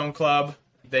Yellowstone Club.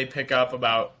 They pick up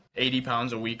about 80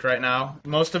 pounds a week right now.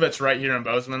 Most of it's right here in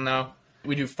Bozeman, though.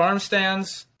 We do farm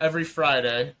stands every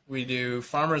Friday. We do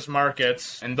farmers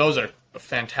markets, and those are a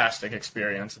fantastic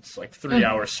experience. It's like 3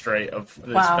 hours straight of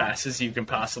as fast as you can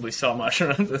possibly sell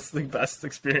mushrooms. It's the best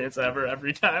experience ever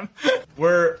every time.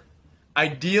 We're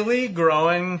ideally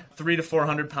growing 300 to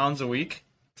 400 pounds a week.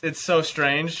 It's so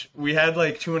strange. We had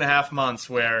like 2.5 months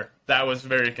where that was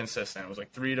very consistent. It was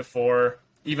like 3 to 4,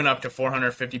 even up to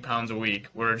 450 pounds a week.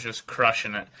 We're just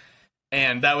crushing it.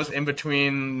 And that was in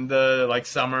between the like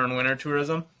summer and winter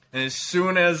tourism. And as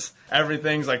soon as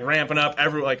everything's like ramping up,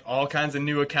 like all kinds of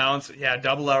new accounts,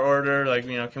 double our order, like,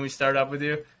 can we start up with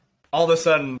you? All of a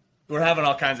sudden, we're having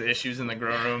all kinds of issues in the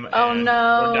grow room. Oh, and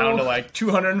no. We're down to like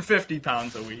 250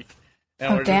 pounds a week.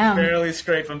 And we're damn. just barely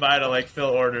scraping by to like fill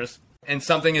orders. And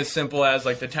something as simple as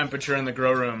like the temperature in the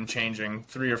grow room changing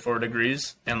 3 or 4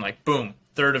 degrees, and like boom,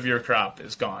 third of your crop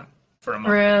is gone for a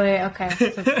month. Really? Okay. So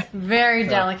it's very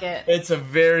delicate. It's a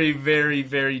very, very,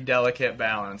 very delicate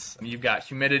balance. You've got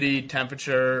humidity,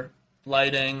 temperature,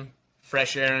 lighting,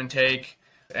 fresh air intake,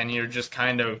 and you're just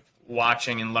kind of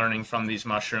watching and learning from these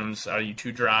mushrooms. Are you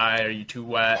too dry? Are you too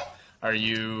wet? Are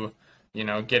you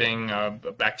getting a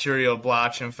bacterial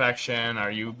blotch infection?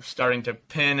 Are you starting to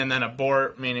pin and then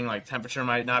abort, meaning like temperature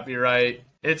might not be right?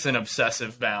 It's an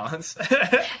obsessive balance.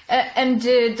 And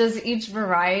does each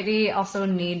variety also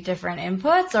need different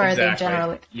inputs, or are they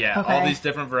generally? Yeah, Okay. all these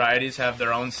different varieties have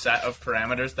their own set of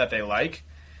parameters that they like.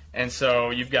 And so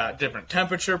you've got different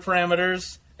temperature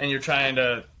parameters, and you're trying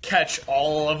to catch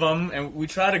all of them. And we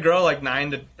try to grow like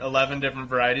 9 to 11 different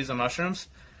varieties of mushrooms.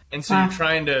 And so you're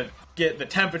trying to get the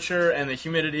temperature and the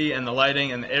humidity and the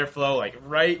lighting and the airflow like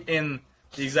right in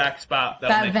the exact spot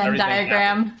that'll make Venn everything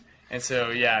diagram. happen. And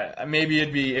so, maybe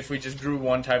it'd be, if we just grew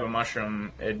one type of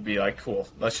mushroom, it'd be like, cool,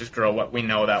 let's just grow what we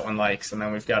know that one likes, and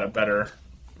then we've got a better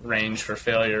range for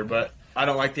failure. But I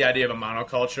don't like the idea of a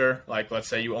monoculture. Like, let's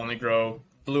say you only grow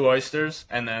blue oysters,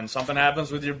 and then something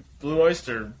happens with your blue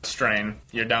oyster strain,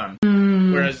 you're done.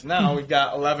 Whereas now we've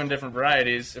got 11 different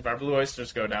varieties. If our blue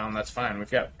oysters go down, that's fine. We've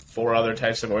got 4 other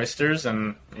types of oysters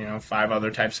and 5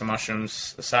 other types of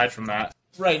mushrooms aside from that.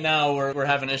 Right now we're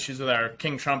having issues with our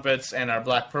king trumpets and our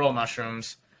black pearl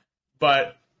mushrooms,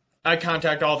 but I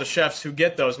contact all the chefs who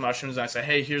get those mushrooms and I say,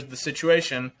 hey, here's the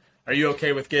situation. Are you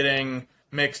okay with getting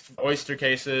mixed oyster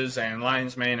cases and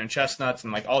lion's mane and chestnuts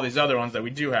and like all these other ones that we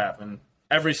do have? And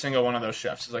every single one of those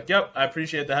chefs is like, yep, I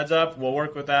appreciate the heads up. We'll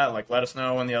work with that. Like, let us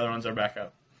know when the other ones are back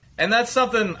up. And that's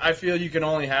something I feel you can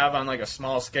only have on like a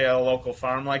small scale local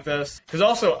farm like this. Because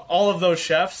also all of those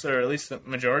chefs, or at least the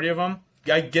majority of them,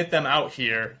 I get them out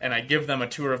here and I give them a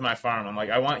tour of my farm. I'm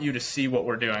like, I want you to see what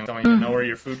we're doing. I want you to know where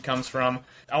your food comes from.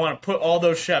 I want to put all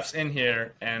those chefs in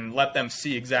here and let them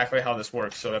see exactly how this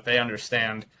works so that they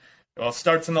understand. Well, it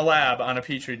starts in the lab on a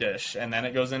petri dish, and then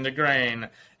it goes into grain,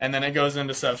 and then it goes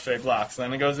into substrate blocks, and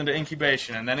then it goes into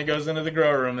incubation, and then it goes into the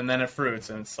grow room, and then it fruits.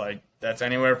 And it's like, that's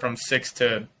anywhere from 6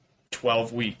 to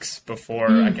 12 weeks before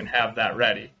I can have that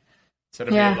ready. So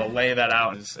to be able to lay that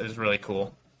out is really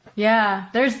cool. Yeah,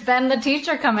 there's Ben the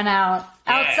teacher coming out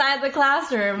outside the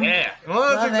classroom. Yeah, well,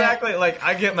 that's Love exactly, like,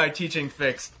 I get my teaching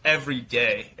fix every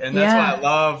day, and that's why I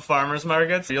love farmers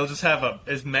markets. You'll just have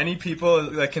as many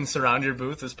people that can surround your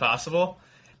booth as possible,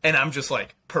 and I'm just,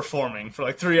 like, performing for,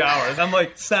 like, 3 hours. I'm,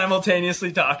 like,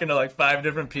 simultaneously talking to, like, 5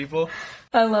 different people.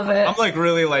 I love it. I'm, like,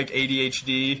 really, like,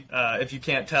 ADHD, if you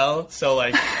can't tell. So,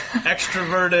 like,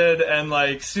 extroverted and,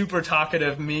 like, super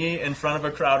talkative me in front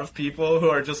of a crowd of people who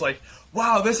are just like,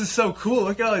 wow, this is so cool.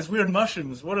 Look at all these weird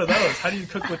mushrooms. What are those? How do you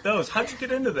cook with those? How'd you get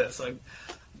into this? Like,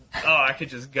 oh, I could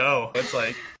just go. It's,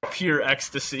 like, pure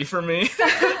ecstasy for me.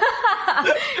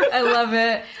 I love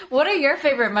it. What are your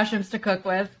favorite mushrooms to cook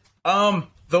with?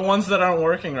 The ones that aren't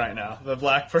working right now. The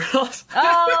black pearls.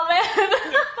 Oh,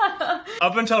 man.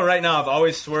 Up until right now, I've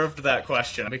always swerved that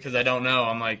question because I don't know.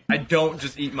 I'm like, I don't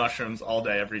just eat mushrooms all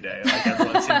day, every day. Like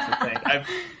everyone seems to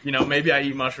think. Maybe I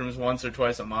eat mushrooms once or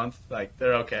twice a month. Like,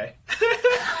 they're okay.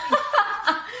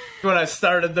 When I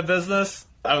started the business,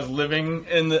 I was living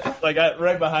in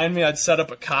right behind me, I'd set up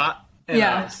a cot in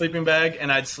a sleeping bag,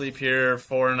 and I'd sleep here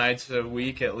 4 nights a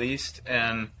week at least.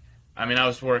 And I mean, I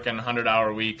was working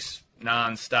 100-hour weeks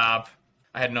nonstop.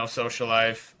 I had no social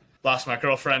life. Lost my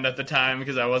girlfriend at the time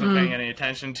because I wasn't paying any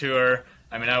attention to her.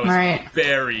 I mean, I was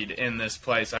buried in this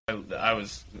place. I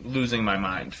was losing my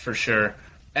mind for sure.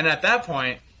 And at that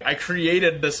point, I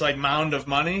created this like mound of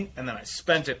money, and then I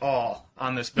spent it all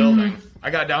on this building. I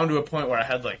got down to a point where I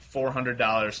had like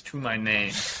 $400 to my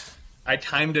name. I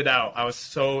timed it out. I was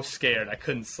so scared. I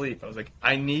couldn't sleep. I was like,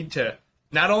 I need to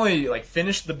not only like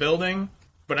finish the building,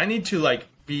 but I need to like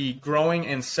be growing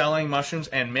and selling mushrooms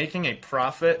and making a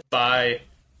profit by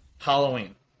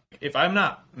Halloween. If I'm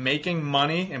not making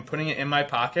money and putting it in my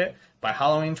pocket by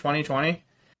Halloween 2020,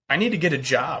 I need to get a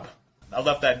job. I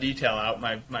left that detail out.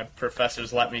 My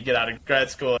professors let me get out of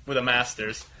grad school with a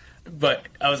master's. But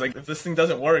I was like, if this thing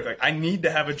doesn't work, like I need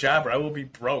to have a job or I will be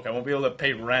broke. I won't be able to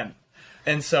pay rent.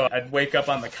 And so I'd wake up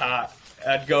on the cot.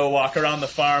 I'd go walk around the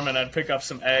farm and I'd pick up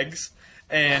some eggs.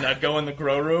 And I'd go in the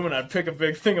grow room and I'd pick a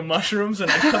big thing of mushrooms and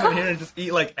I'd come in here and just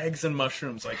eat like eggs and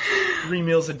mushrooms, like 3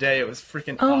 meals a day. It was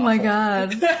freaking awful. Oh my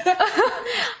God.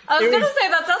 I was going to say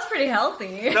that sounds pretty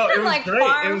healthy. No, it was like great.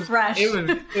 Farm fresh.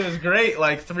 It was great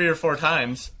like 3 or 4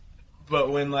 times.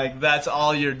 But when like that's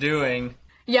all you're doing.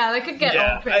 Yeah, that could get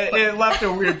old pretty quick. It left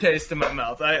a weird taste in my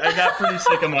mouth. I got pretty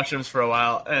sick of mushrooms for a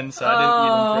while, and so I didn't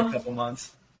eat them for a couple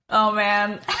months. Oh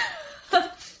man.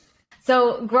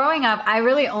 So growing up, I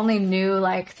really only knew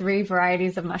like 3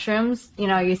 varieties of mushrooms. You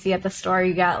know, you see at the store,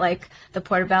 you got like the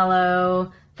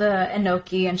portobello, the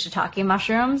enoki, and shiitake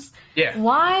mushrooms. Yeah.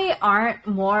 Why aren't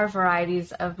more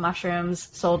varieties of mushrooms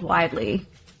sold widely?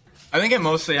 I think it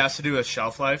mostly has to do with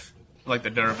shelf life, like the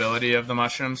durability of the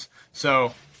mushrooms.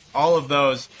 So all of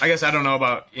those, I guess I don't know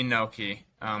about enoki.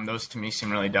 Those to me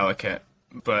seem really delicate.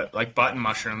 But like button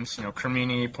mushrooms, you know,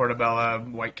 cremini, portobello,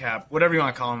 whitecap, whatever you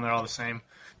want to call them, they're all the same.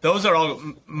 Those are all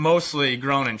mostly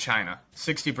grown in China.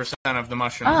 60% of the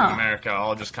mushrooms in America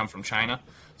all just come from China.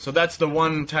 So that's the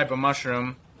one type of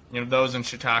mushroom, you know, those and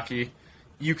shiitake.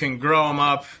 You can grow them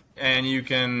up and you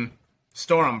can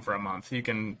store them for a month. You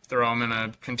can throw them in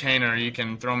a container. You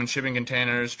can throw them in shipping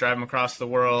containers, drive them across the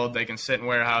world. They can sit in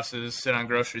warehouses, sit on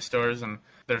grocery stores, and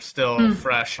they're still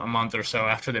fresh a month or so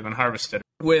after they've been harvested.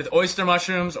 With oyster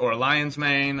mushrooms or lion's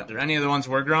mane or any of the ones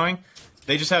we're growing,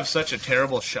 they just have such a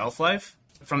terrible shelf life.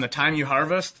 From the time you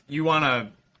harvest, you want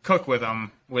to cook with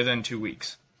them within 2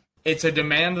 weeks. It's a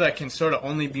demand that can sort of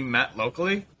only be met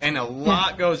locally, and a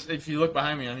lot goes, if you look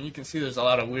behind me, I mean, you can see there's a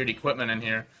lot of weird equipment in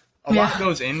here. A lot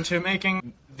goes into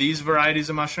making these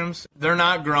varieties of mushrooms. They're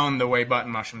not grown the way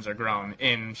button mushrooms are grown,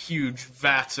 in huge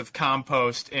vats of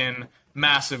compost, in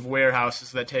massive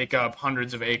warehouses that take up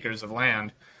hundreds of acres of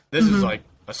land. This is like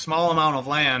a small amount of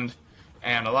land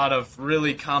and a lot of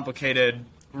really complicated,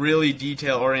 really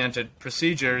detail-oriented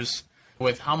procedures.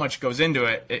 With how much goes into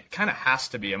it, it kind of has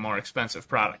to be a more expensive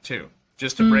product, too.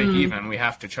 Just to break even, we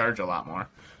have to charge a lot more.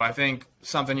 I think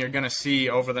something you're going to see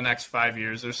over the next 5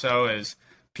 years or so is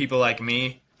people like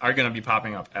me are going to be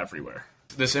popping up everywhere.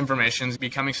 This information is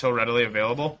becoming so readily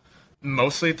available,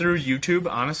 mostly through YouTube,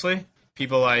 honestly.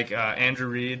 People like Andrew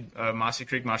Reed, Mossy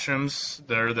Creek Mushrooms,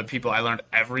 they're the people I learned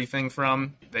everything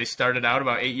from. They started out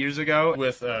about 8 years ago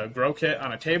with a grow kit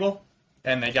on a table.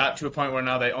 And they got to a point where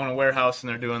now they own a warehouse and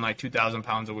they're doing like 2,000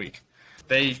 pounds a week.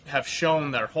 They have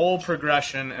shown their whole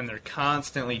progression and they're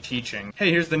constantly teaching. Hey,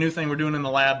 here's the new thing we're doing in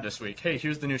the lab this week. Hey,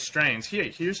 here's the new strains.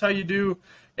 Hey, here's how you do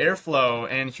airflow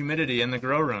and humidity in the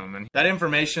grow room. And that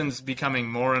information's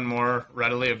becoming more and more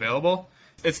readily available.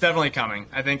 It's definitely coming.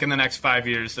 I think in the next 5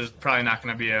 years, there's probably not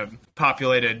going to be a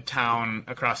populated town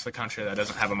across the country that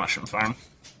doesn't have a mushroom farm.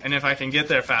 And if I can get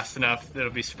there fast enough, there'll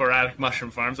be sporadic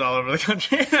mushroom farms all over the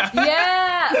country.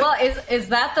 Yeah. Well, is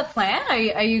that the plan?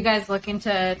 Are you guys looking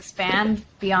to expand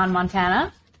beyond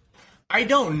Montana? I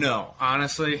don't know,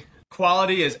 honestly.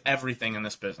 Quality is everything in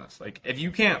this business. Like, if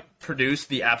you can't produce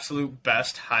the absolute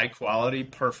best, high-quality,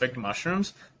 perfect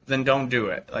mushrooms, then don't do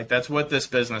it. Like, that's what this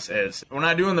business is. We're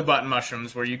not doing the button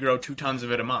mushrooms where you grow 2 tons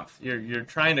of it a month. You're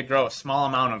trying to grow a small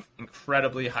amount of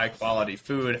incredibly high-quality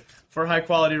food for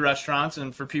high-quality restaurants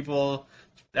and for people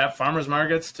at farmers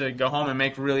markets to go home and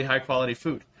make really high-quality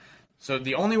food. So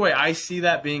the only way I see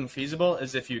that being feasible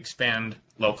is if you expand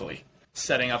locally,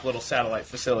 setting up little satellite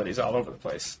facilities all over the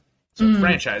place. So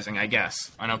franchising, I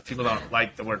guess. I know people don't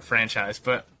like the word franchise,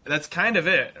 but that's kind of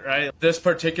it, right? This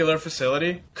particular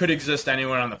facility could exist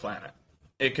anywhere on the planet.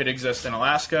 It could exist in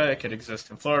Alaska, it could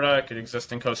exist in Florida, it could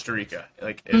exist in Costa Rica.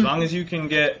 Like, as long as you can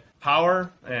get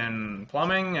power and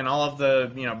plumbing and all of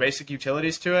the, you know, basic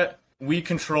utilities to it, we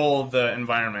control the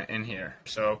environment in here.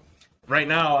 So right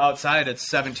now outside it's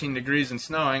 17 degrees and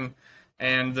snowing,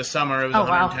 And the summer, it was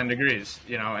 110 degrees,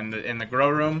 and the grow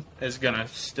room is going to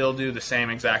still do the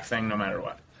same exact thing no matter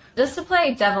what. Just to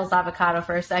play devil's avocado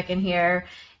for a second here,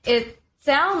 it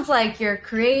sounds like you're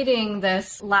creating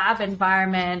this lab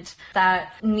environment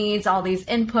that needs all these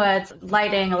inputs,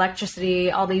 lighting,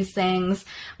 electricity, all these things.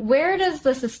 Where does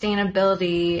the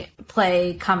sustainability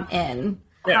play come in?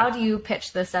 Yeah. How do you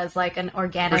pitch this as like an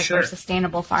organic or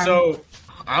sustainable farm? So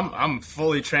I'm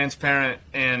fully transparent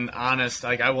and honest.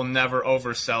 Like, I will never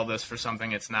oversell this for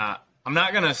something it's not. I'm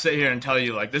not going to sit here and tell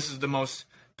you, like, this is the most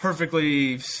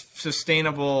perfectly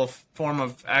sustainable form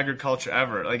of agriculture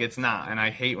ever. Like, it's not. And I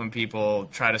hate when people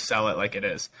try to sell it like it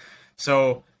is.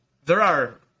 So there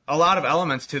are a lot of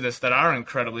elements to this that are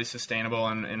incredibly sustainable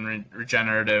and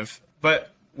regenerative.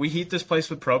 But we heat this place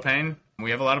with propane.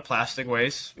 We have a lot of plastic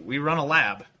waste. We run a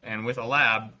lab. And with a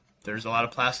lab, there's a lot of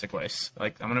plastic waste.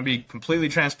 Like, I'm going to be completely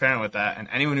transparent with that. And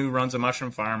anyone who runs a mushroom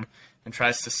farm and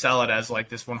tries to sell it as like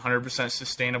this 100%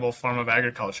 sustainable form of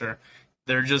agriculture,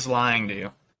 they're just lying to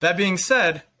you. That being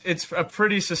said, it's a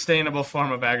pretty sustainable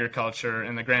form of agriculture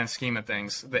in the grand scheme of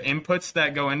things. The inputs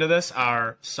that go into this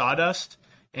are sawdust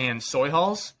and soy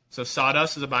hulls. So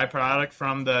sawdust is a byproduct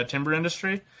from the timber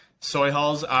industry. Soy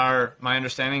hulls are, my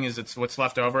understanding is it's what's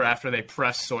left over after they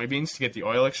press soybeans to get the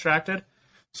oil extracted.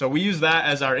 So we use that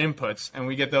as our inputs, and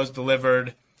we get those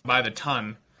delivered by the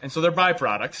ton. And so they're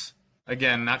byproducts.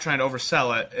 Again, not trying to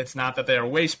oversell it. It's not that they are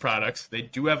waste products. They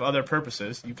do have other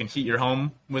purposes. You can heat your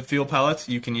home with fuel pellets.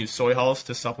 You can use soy hulls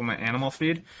to supplement animal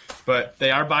feed. But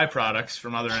they are byproducts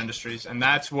from other industries, and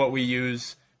that's what we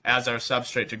use as our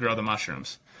substrate to grow the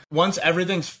mushrooms. Once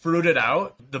everything's fruited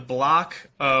out, the block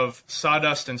of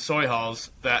sawdust and soy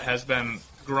hulls that has been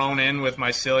grown in with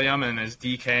mycelium and is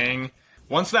decaying,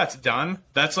 once that's done,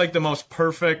 that's like the most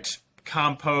perfect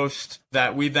compost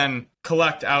that we then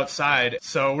collect outside.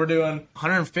 So we're doing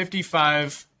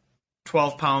 155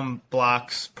 12-pound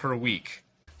blocks per week.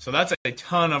 So that's a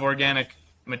ton of organic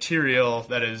material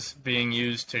that is being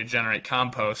used to generate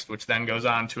compost, which then goes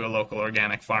on to a local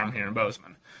organic farm here in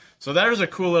Bozeman. So there's a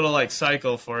cool little like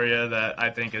cycle for you that I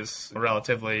think is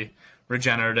relatively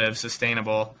regenerative,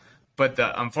 sustainable. But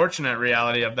the unfortunate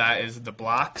reality of that is the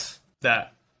blocks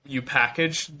that you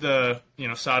package the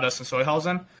sawdust and soy hulls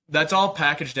in, that's all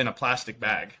packaged in a plastic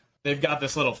bag. They've got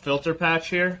this little filter patch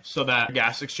here so that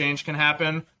gas exchange can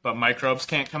happen, but microbes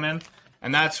can't come in.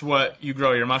 And that's what you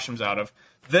grow your mushrooms out of.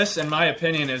 This, in my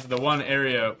opinion, is the one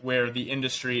area where the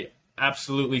industry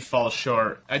absolutely falls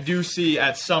short. I do see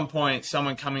at some point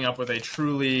someone coming up with a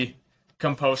truly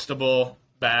compostable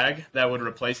bag that would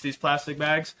replace these plastic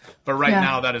bags, but right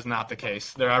now that is not the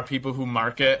case. There are people who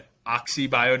market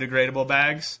oxy-biodegradable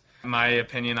bags. My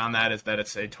opinion on that is that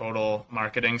it's a total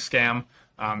marketing scam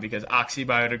because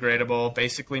oxy-biodegradable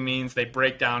basically means they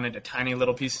break down into tiny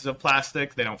little pieces of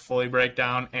plastic. They don't fully break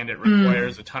down, and it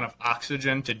requires a ton of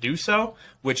oxygen to do so,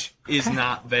 which is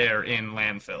not there in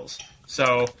landfills.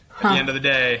 So at the end of the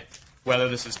day, whether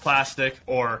this is plastic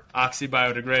or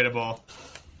oxy-biodegradable,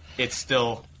 it's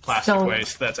still plastic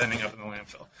waste that's ending up in the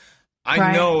landfill.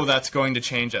 I know that's going to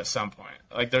change at some point.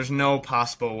 Like, there's no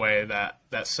possible way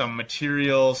that some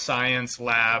material science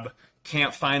lab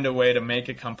can't find a way to make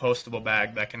a compostable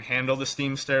bag that can handle the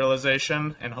steam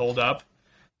sterilization and hold up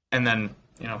and then,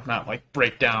 not like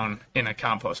break down in a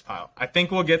compost pile. I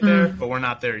think we'll get there, but we're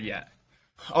not there yet.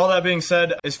 All that being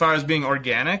said, as far as being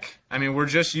organic, I mean, we're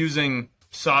just using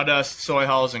sawdust, soy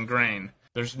hulls, and grain.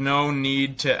 There's no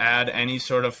need to add any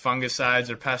sort of fungicides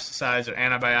or pesticides or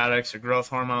antibiotics or growth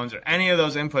hormones or any of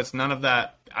those inputs. None of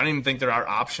that. I don't even think there are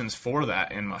options for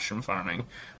that in mushroom farming.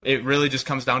 It really just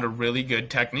comes down to really good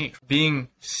technique. Being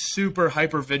super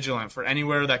hyper vigilant for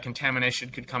anywhere that contamination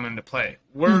could come into play.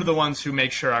 We're the ones who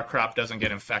make sure our crop doesn't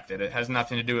get infected. It has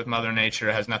nothing to do with Mother Nature.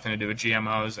 It has nothing to do with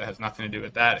GMOs. It has nothing to do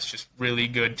with that. It's just really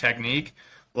good technique.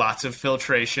 Lots of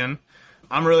filtration.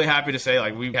 I'm really happy to say,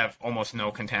 like, we have almost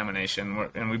no contamination,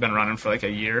 and we've been running for like a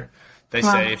year. They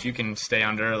say if you can stay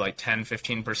under like 10,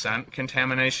 15%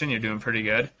 contamination, you're doing pretty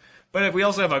good. But if we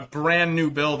also have a brand new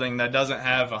building that doesn't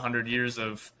have 100 years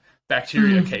of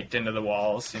bacteria caked into the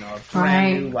walls, a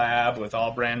brand new lab with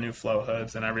all brand new flow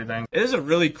hoods and everything. It is a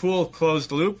really cool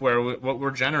closed loop where what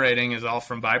we're generating is all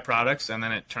from byproducts, and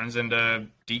then it turns into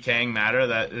decaying matter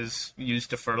that is used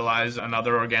to fertilize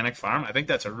another organic farm. I think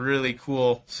that's a really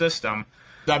cool system.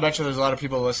 I bet you there's a lot of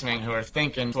people listening who are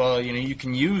thinking, well, you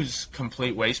can use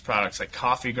complete waste products like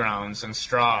coffee grounds and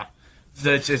straw.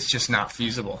 It's just not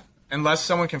feasible. Unless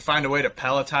someone can find a way to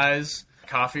pelletize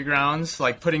coffee grounds,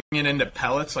 like putting it into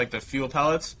pellets, like the fuel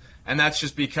pellets, and that's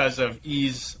just because of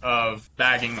ease of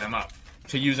bagging them up.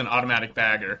 To use an automatic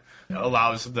bagger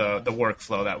allows the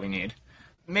workflow that we need.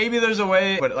 maybe there's a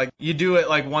way, but like you do it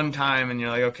like one time and you're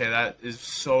like, okay, that is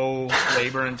so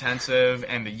labor intensive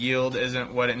and the yield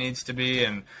isn't what it needs to be.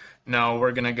 And no,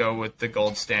 we're going to go with the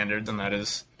gold standards, and that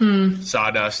is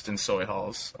sawdust and soy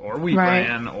hulls or wheat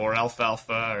bran or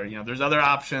alfalfa, or, there's other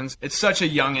options. It's such a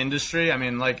young industry. I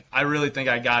mean, like, I really think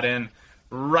I got in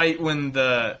right when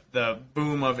the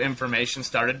boom of information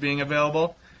started being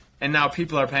available. And now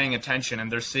people are paying attention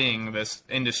and they're seeing this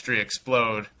industry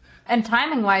explode. And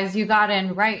timing-wise, you got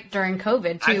in right during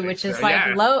COVID, too, which is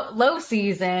low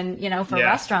season, for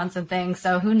restaurants and things.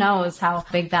 So who knows how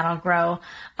big that'll grow.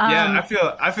 I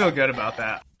feel good about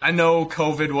that. I know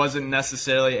COVID wasn't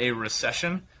necessarily a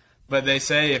recession, but they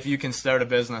say if you can start a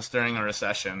business during a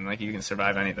recession, like, you can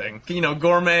survive anything.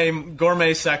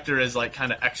 Gourmet sector is like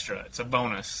kind of extra. It's a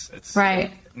bonus. It's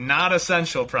not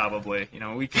essential, probably.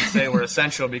 We can say we're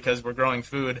essential because we're growing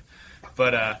food.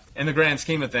 But in the grand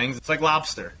scheme of things, it's like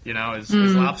lobster. Is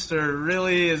lobster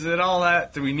really, is it all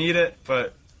that? Do we need it?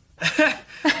 But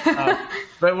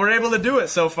but we're able to do it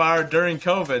so far during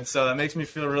COVID, so that makes me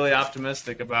feel really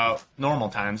optimistic about normal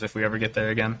times if we ever get there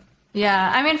again.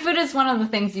 Yeah, I mean, food is one of the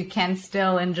things you can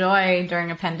still enjoy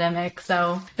during a pandemic,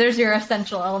 so there's your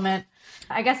essential element.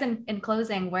 I guess in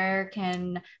closing, where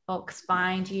can folks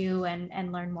find you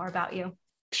and learn more about you?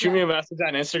 Shoot me a message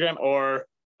on Instagram, or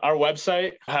our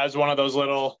website has one of those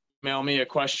little mail me a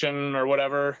question or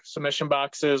whatever submission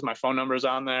boxes. My phone number's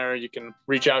on there. You can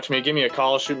reach out to me, give me a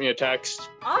call, shoot me a text.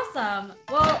 Awesome.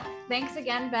 Well, thanks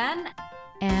again, Ben.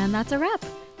 And that's a wrap.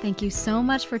 Thank you so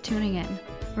much for tuning in.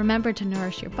 Remember to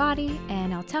nourish your body,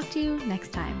 and I'll talk to you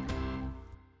next time.